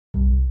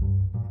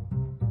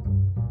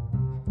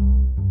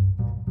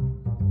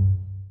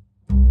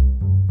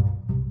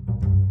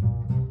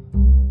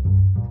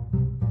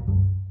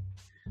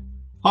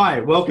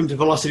Hi, welcome to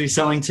Velocity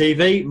Selling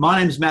TV. My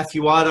name is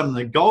Matthew White. I'm on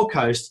the Gold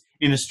Coast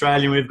in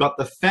Australia. We've got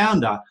the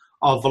founder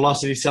of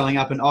Velocity Selling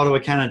up in Ottawa,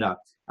 Canada,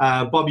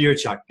 Bob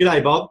Yurchuk.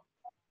 G'day, Bob.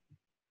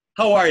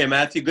 How are you,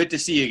 Matthew? Good to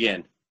see you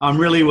again. I'm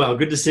really well.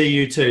 Good to see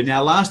you too.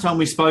 Now, last time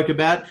we spoke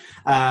about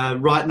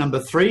right number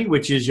 3,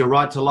 which is your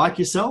right to like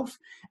yourself.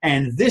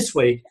 And this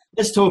week,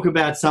 let's talk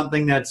about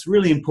something that's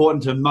really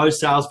important to most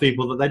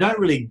salespeople that they don't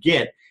really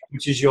get,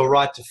 which is your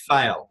right to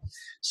fail.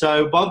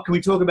 So, Bob, can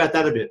we talk about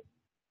that a bit?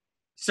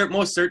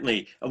 Most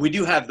certainly. We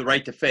do have the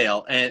right to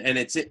fail. And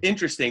it's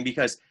interesting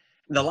because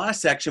in the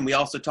last section, we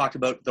also talked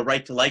about the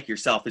right to like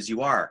yourself as you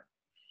are.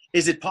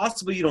 Is it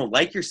possible you don't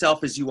like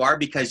yourself as you are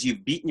because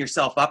you've beaten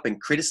yourself up and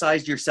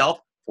criticized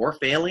yourself for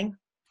failing?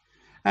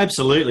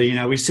 Absolutely. You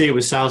know, we see it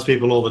with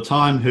salespeople all the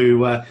time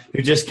who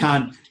just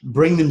can't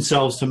bring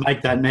themselves to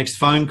make that next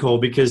phone call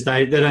because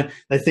they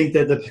think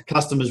that the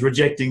customer's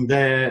rejecting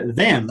them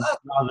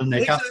rather than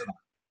their customer.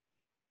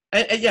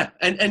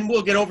 And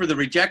we'll get over the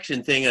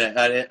rejection thing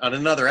on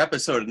another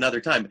episode another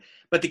time.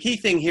 But the key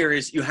thing here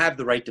is you have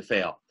the right to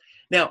fail.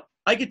 Now,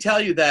 I could tell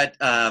you that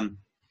I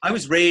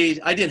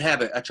didn't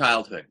have a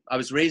childhood. I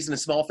was raised in a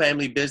small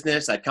family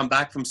business. I'd come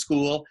back from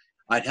school.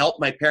 I'd help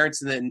my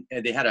parents, and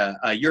they had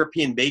a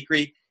European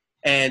bakery.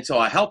 And so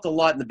I helped a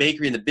lot in the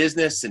bakery and the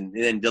business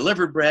and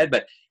delivered bread.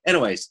 But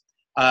anyways,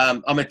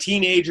 I'm a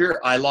teenager.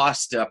 I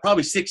lost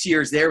probably 6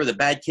 years there with a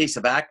bad case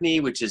of acne,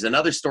 which is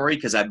another story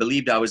because I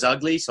believed I was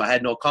ugly, so I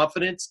had no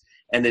confidence.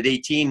 And at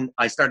 18,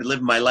 I started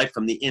living my life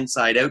from the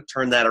inside out,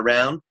 turned that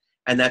around,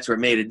 and that's where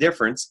it made a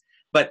difference.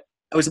 But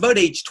I was about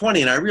age 20,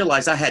 and I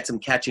realized I had some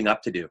catching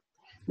up to do.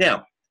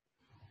 Now,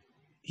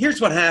 here's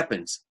what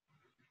happens.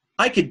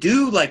 I could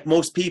do like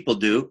most people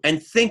do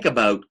and think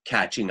about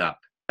catching up.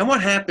 And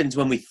what happens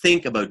when we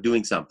think about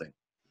doing something?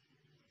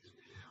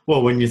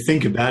 Well, when you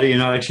think about it, you're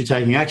not actually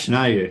taking action,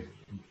 are you?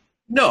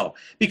 No,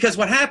 because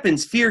what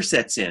happens, fear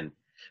sets in.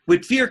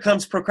 With fear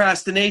comes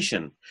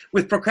procrastination.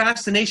 With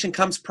procrastination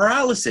comes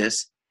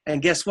paralysis.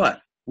 And guess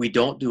what? We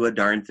don't do a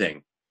darn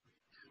thing.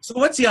 So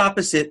what's the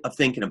opposite of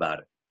thinking about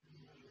it?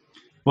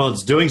 Well,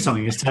 it's doing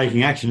something. It's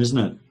taking action, isn't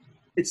it?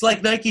 It's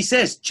like Nike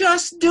says,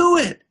 just do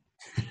it.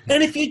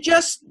 And if you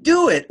just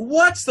do it,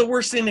 what's the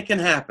worst thing that can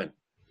happen?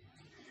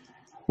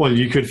 Well,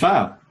 you could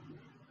fail.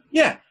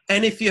 Yeah.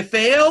 And if you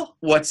fail,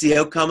 what's the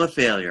outcome of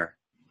failure?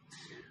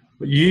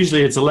 But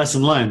usually it's a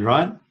lesson learned,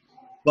 right?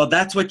 Well,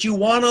 that's what you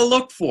want to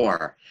look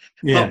for.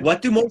 Yeah. But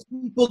what do most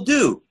people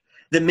do?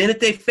 The minute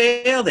they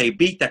fail, they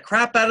beat the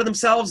crap out of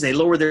themselves. They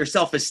lower their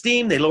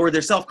self-esteem. They lower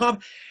their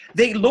self-confidence.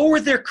 They lower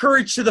their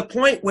courage to the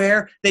point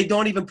where they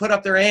don't even put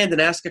up their hand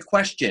and ask a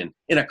question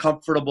in a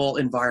comfortable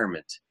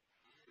environment.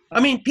 I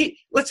mean,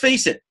 let's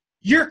face it.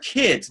 Your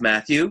kids,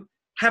 Matthew,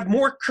 have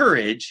more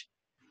courage.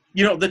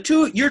 You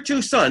know, your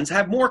two sons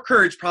have more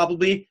courage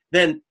probably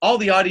than all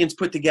the audience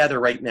put together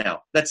right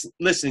now that's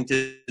listening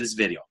to this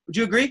video. Would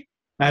you agree?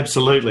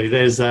 Absolutely.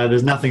 There's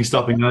nothing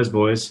stopping those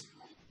boys.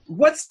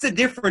 What's the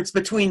difference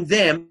between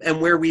them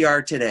and where we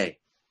are today?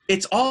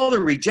 It's all the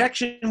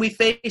rejection we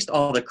faced,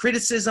 all the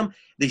criticism,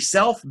 the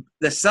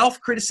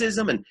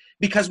self-criticism, and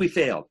because we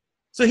failed.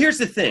 So here's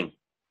the thing.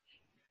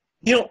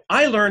 You know,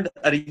 I learned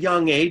at a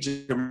young age,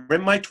 in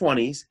my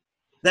 20s,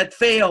 that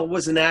FAIL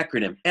was an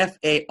acronym,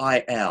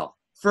 F-A-I-L.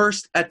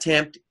 First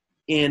attempt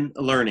in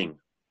learning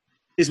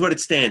is what it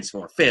stands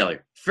for,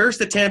 failure.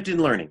 First attempt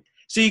in learning.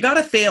 So you got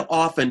to fail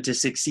often to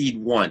succeed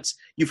once.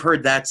 You've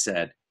heard that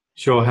said.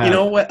 Sure have. You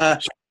know what?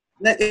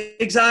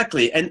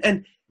 Exactly.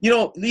 And you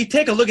know, you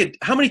take a look at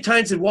how many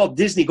times did Walt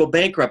Disney go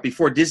bankrupt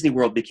before Disney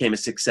World became a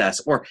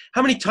success? Or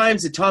how many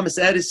times did Thomas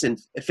Edison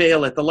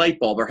fail at the light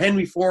bulb? Or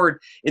Henry Ford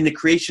in the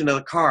creation of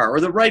the car? Or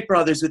the Wright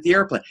brothers with the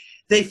airplane?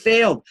 They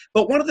failed.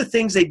 But one of the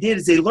things they did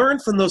is they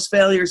learned from those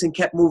failures and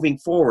kept moving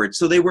forward.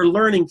 So they were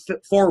learning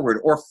forward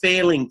or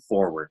failing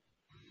forward.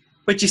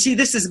 But you see,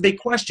 this is a big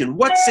question.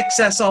 What's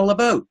success all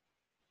about?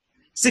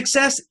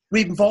 Success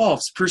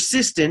involves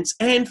persistence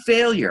and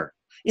failure.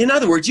 In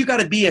other words, you got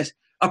to be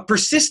a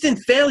persistent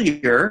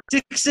failure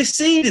to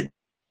succeed in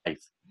life.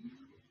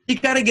 You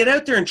got to get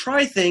out there and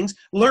try things,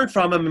 learn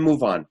from them, and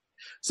move on.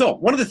 So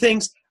one of the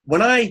things,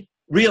 when I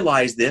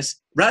realized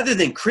this, rather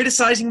than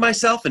criticizing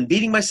myself and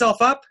beating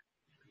myself up,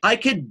 I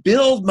could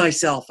build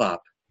myself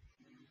up.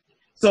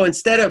 So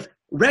instead of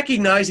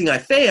recognizing I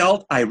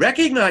failed, I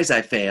recognize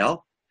I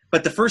fail,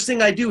 but the first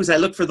thing I do is I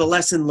look for the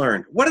lesson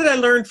learned. What did I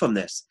learn from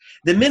this?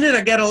 The minute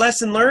I get a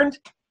lesson learned,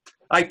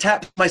 I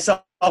tap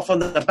myself on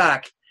the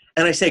back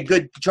and I say,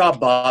 good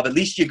job, Bob. At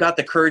least you got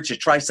the courage to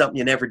try something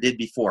you never did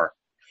before.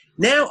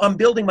 Now I'm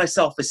building my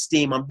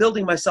self-esteem. I'm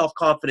building my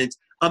self-confidence.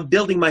 I'm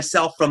building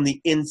myself from the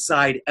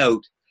inside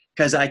out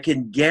because I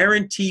can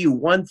guarantee you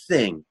one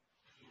thing.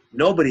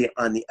 Nobody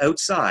on the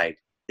outside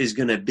is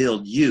going to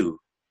build you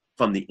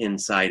from the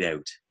inside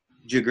out.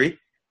 Do you agree?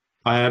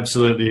 I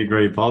absolutely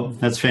agree, Bob.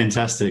 That's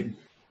fantastic.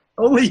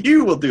 Only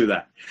you will do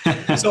that.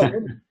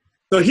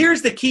 So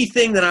here's the key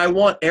thing that I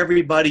want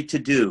everybody to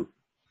do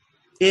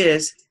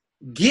is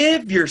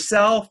give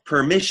yourself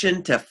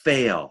permission to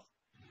fail.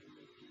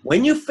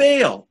 When you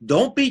fail,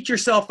 don't beat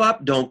yourself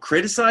up. Don't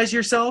criticize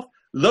yourself.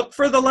 Look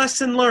for the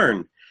lesson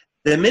learned.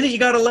 The minute you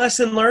got a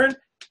lesson learned,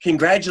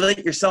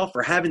 congratulate yourself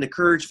for having the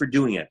courage for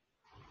doing it.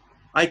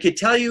 I could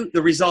tell you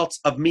the results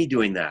of me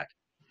doing that.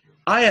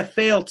 I have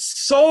failed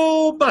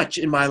so much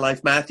in my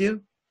life,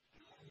 Matthew,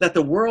 that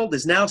the world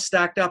is now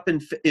stacked up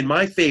in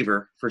my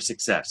favor for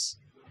success.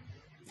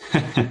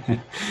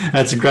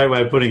 That's a great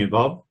way of putting it,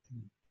 Bob.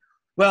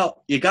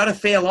 Well, you got to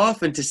fail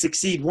often to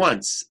succeed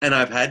once, and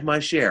I've had my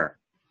share,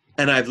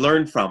 and I've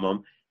learned from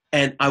them.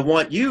 And I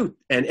want you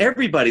and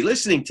everybody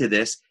listening to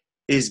this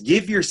is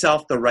give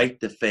yourself the right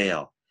to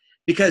fail,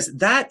 because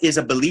that is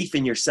a belief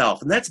in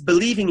yourself, and that's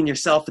believing in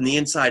yourself from the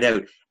inside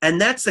out. And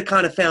that's the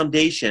kind of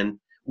foundation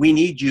we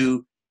need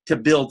you to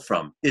build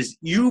from, is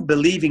you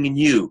believing in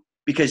you,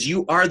 because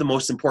you are the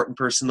most important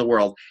person in the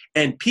world,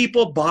 and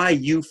people buy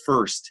you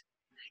first.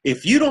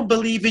 If you don't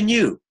believe in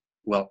you,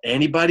 will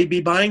anybody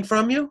be buying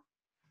from you?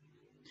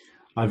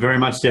 I very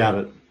much doubt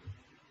it.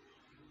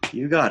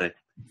 You got it.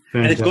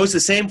 Fantastic. And it goes the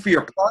same for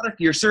your product,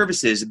 your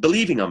services,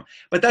 believing them.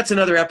 But that's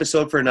another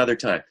episode for another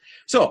time.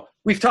 So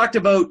we've talked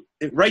about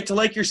right to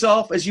like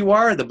yourself as you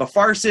are, the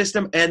BAFAR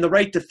system, and the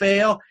right to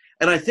fail.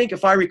 And I think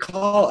if I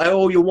recall, I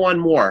owe you one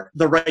more,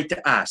 the right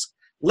to ask.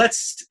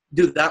 Let's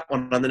do that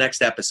one on the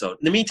next episode.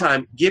 In the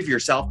meantime, give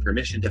yourself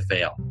permission to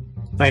fail.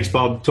 Thanks,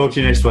 Bob. Talk to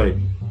you next week.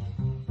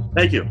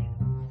 Thank you.